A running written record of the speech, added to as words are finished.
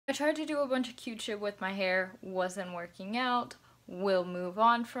I tried to do a bunch of cute shit with my hair, wasn't working out. We'll move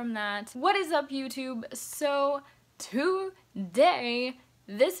on from that. What is up, YouTube? So today,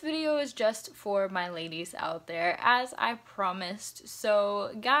 this video is just for my ladies out there, as I promised.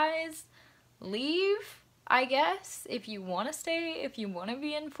 So guys, leave, I guess. If you want to stay, if you want to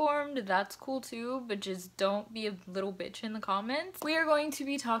be informed, that's cool too, but just don't be a little bitch in the comments. We are going to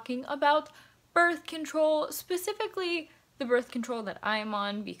be talking about birth control, specifically the birth control that I'm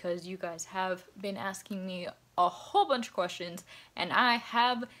on, because you guys have been asking me a whole bunch of questions and I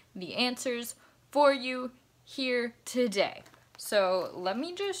have the answers for you here today. So let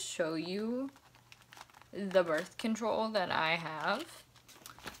me just show you the birth control that I have.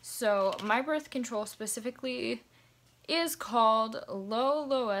 So my birth control specifically is called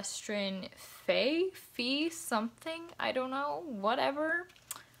Loloestrin Fee something, I don't know, whatever.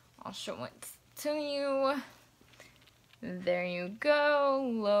 I'll show it to you. There you go,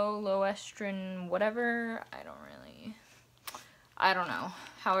 Loloestrin whatever, I don't know,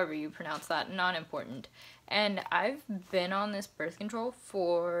 however you pronounce that, not important. And I've been on this birth control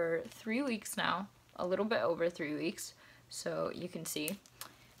for 3 weeks now, a little bit over 3 weeks, so you can see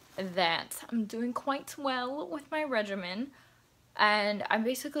that I'm doing quite well with my regimen. And I'm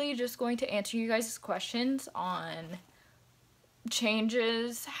basically just going to answer you guys' questions on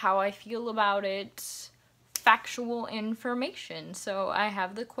changes, how I feel about it, factual information. So I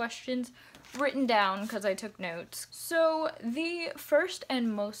have the questions written down because I took notes. So the first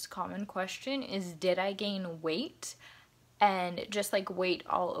and most common question is, did I gain weight? And just like weight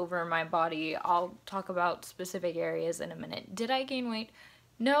all over my body. I'll talk about specific areas in a minute. Did I gain weight?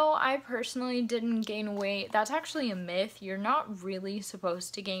 No, I personally didn't gain weight. That's actually a myth. You're not really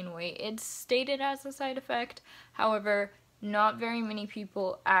supposed to gain weight. It's stated as a side effect. However, not very many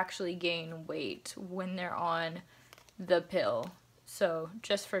people actually gain weight when they're on the pill. So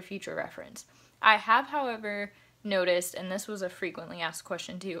just for future reference. I have, however, noticed, and this was a frequently asked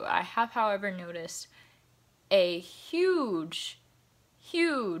question too, I have, however, noticed a huge,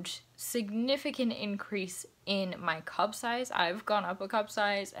 significant increase in my cup size. I've gone up a cup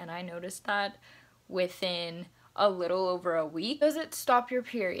size and I noticed that within a little over a week. Does it stop your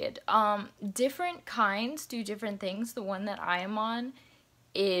period? Different kinds do different things. The one that I am on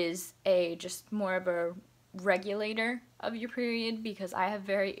is just more of a regulator of your period, because I have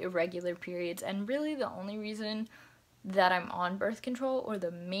very irregular periods, and really the only reason that I'm on birth control, or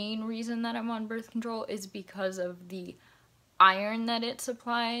the main reason that I'm on birth control, is because of the iron that it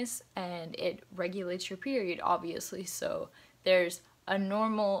supplies, and it regulates your period, obviously. So there's a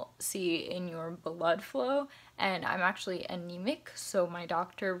normalcy in your blood flow, and I'm actually anemic, so my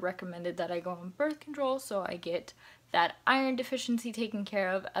doctor recommended that I go on birth control so I get that iron deficiency taken care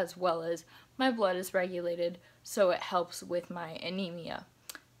of, as well as my blood is regulated, so it helps with my anemia.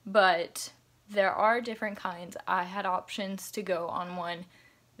 But there are different kinds. I had options to go on one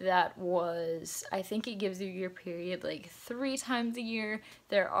that was, I think it gives you your period like 3 times a year.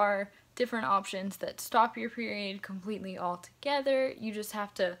 There are different options that stop your period completely altogether. You just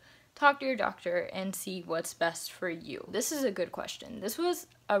have to talk to your doctor and see what's best for you. This is a good question. This was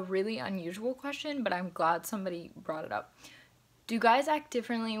a really unusual question, but I'm glad somebody brought it up. Do guys act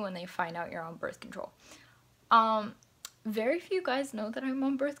differently when they find out you're on birth control? Very few guys know that I'm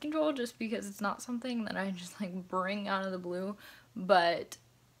on birth control, just because it's not something that I just like bring out of the blue, but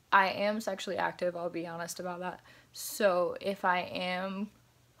I am sexually active, I'll be honest about that. So if I am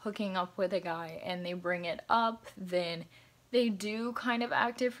hooking up with a guy and they bring it up, then they do kind of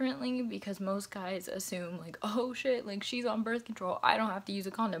act differently, because most guys assume like, oh shit, like she's on birth control, I don't have to use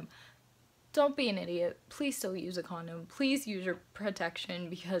a condom. Don't be an idiot. Please still use a condom. Please use your protection,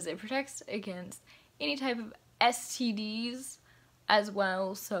 because it protects against any type of STDs as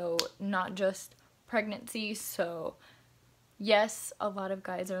well, so not just pregnancy. So yes, a lot of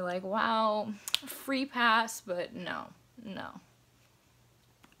guys are like, wow, free pass, but no.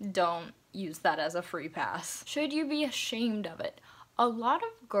 Don't use that as a free pass. Should you be ashamed of it? A lot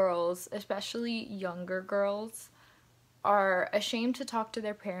of girls, especially younger girls, are ashamed to talk to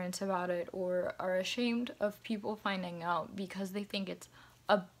their parents about it, or are ashamed of people finding out, because they think it's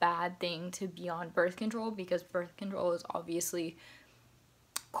a bad thing to be on birth control, because birth control is obviously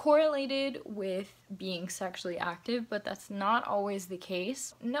correlated with being sexually active, but that's not always the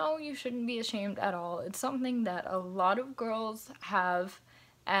case. No, you shouldn't be ashamed at all. It's something that a lot of girls have,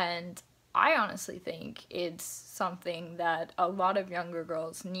 and I honestly think it's something that a lot of younger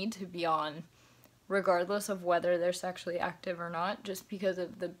girls need to be on, regardless of whether they're sexually active or not, just because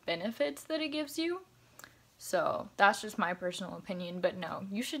of the benefits that it gives you. So that's just my personal opinion, but no,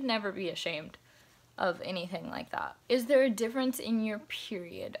 you should never be ashamed of anything like that. Is there a difference in your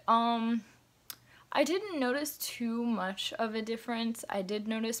period? I didn't notice too much of a difference. I did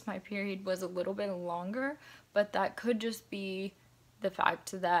notice my period was a little bit longer, but that could just be the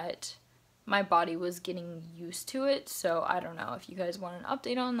fact that my body was getting used to it. So I don't know. If you guys want an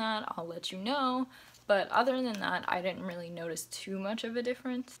update on that, I'll let you know. But other than that, I didn't really notice too much of a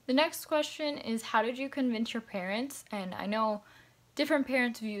difference. The next question is, how did you convince your parents? And I know different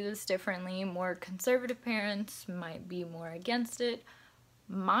parents view this differently. More conservative parents might be more against it.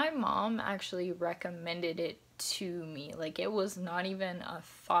 My mom actually recommended it to me. Like, it was not even a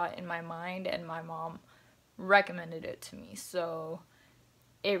thought in my mind, and my mom recommended it to me. So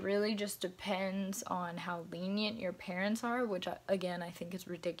it really just depends on how lenient your parents are, which again, I think is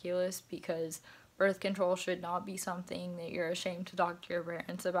ridiculous, because birth control should not be something that you're ashamed to talk to your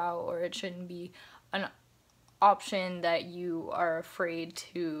parents about, or it shouldn't be an option that you are afraid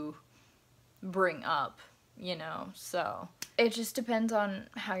to bring up, you know. So it just depends on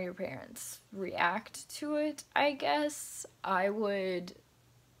how your parents react to it, I guess. I would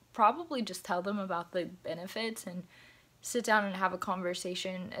probably just tell them about the benefits and sit down and have a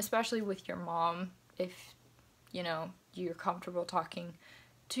conversation, especially with your mom, if, you know, you're comfortable talking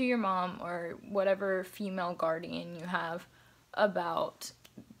to your mom or whatever female guardian you have about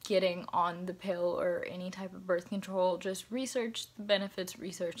getting on the pill or any type of birth control. Just research the benefits,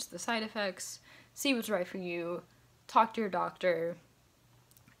 research the side effects, see what's right for you, talk to your doctor,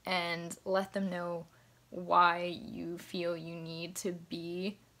 and let them know why you feel you need to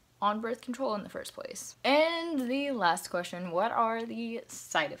be on birth control in the first place. And the last question, what are the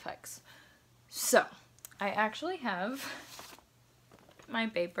side effects? So, I actually have my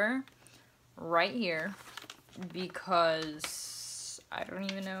paper right here because I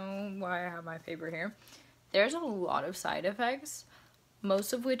don't even know why I have my paper here. There's a lot of side effects,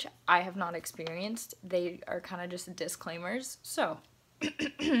 most of which I have not experienced. They are kind of just disclaimers. So,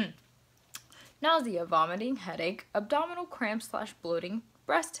 nausea, vomiting, headache, abdominal cramps/bloating,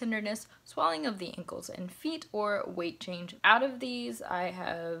 breast tenderness, swelling of the ankles and feet, or weight change. Out of these, I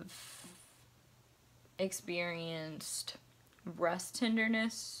have experienced breast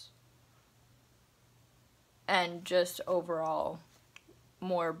tenderness and just overall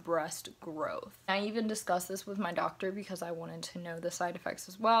more breast growth. I even discussed this with my doctor because I wanted to know the side effects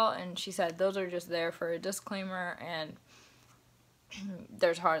as well, and she said those are just there for a disclaimer, and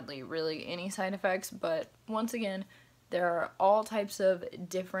there's hardly really any side effects. But once again, there are all types of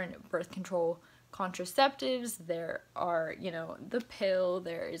different birth control contraceptives. There are, you know, the pill,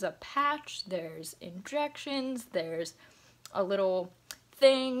 there is a patch, there's injections, there's a little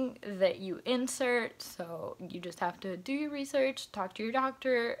thing that you insert. So you just have to do your research, talk to your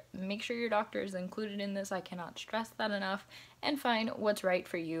doctor, make sure your doctor is included in this. I cannot stress that enough, and find what's right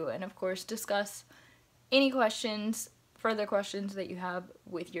for you. And of course, discuss any questions, further questions that you have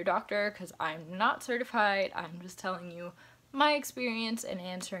with your doctor, because I'm not certified. I'm just telling you my experience and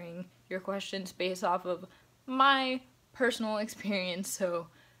answering your questions based off of my personal experience. So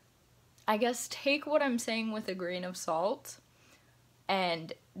I guess take what I'm saying with a grain of salt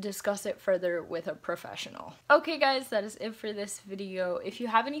and discuss it further with a professional. Okay guys, that is it for this video. If you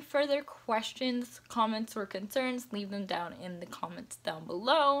have any further questions, comments, or concerns, leave them down in the comments down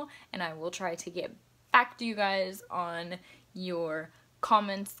below, and I will try to get back to you guys on your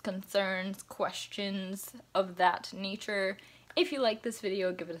comments, concerns, questions of that nature. If you like this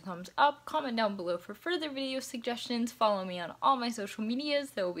video, give it a thumbs up, comment down below for further video suggestions, follow me on all my social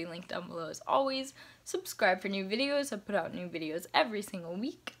medias, they will be linked down below as always, subscribe for new videos. I put out new videos every single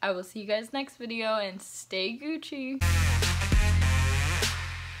week. I will see you guys next video, and stay Gucci!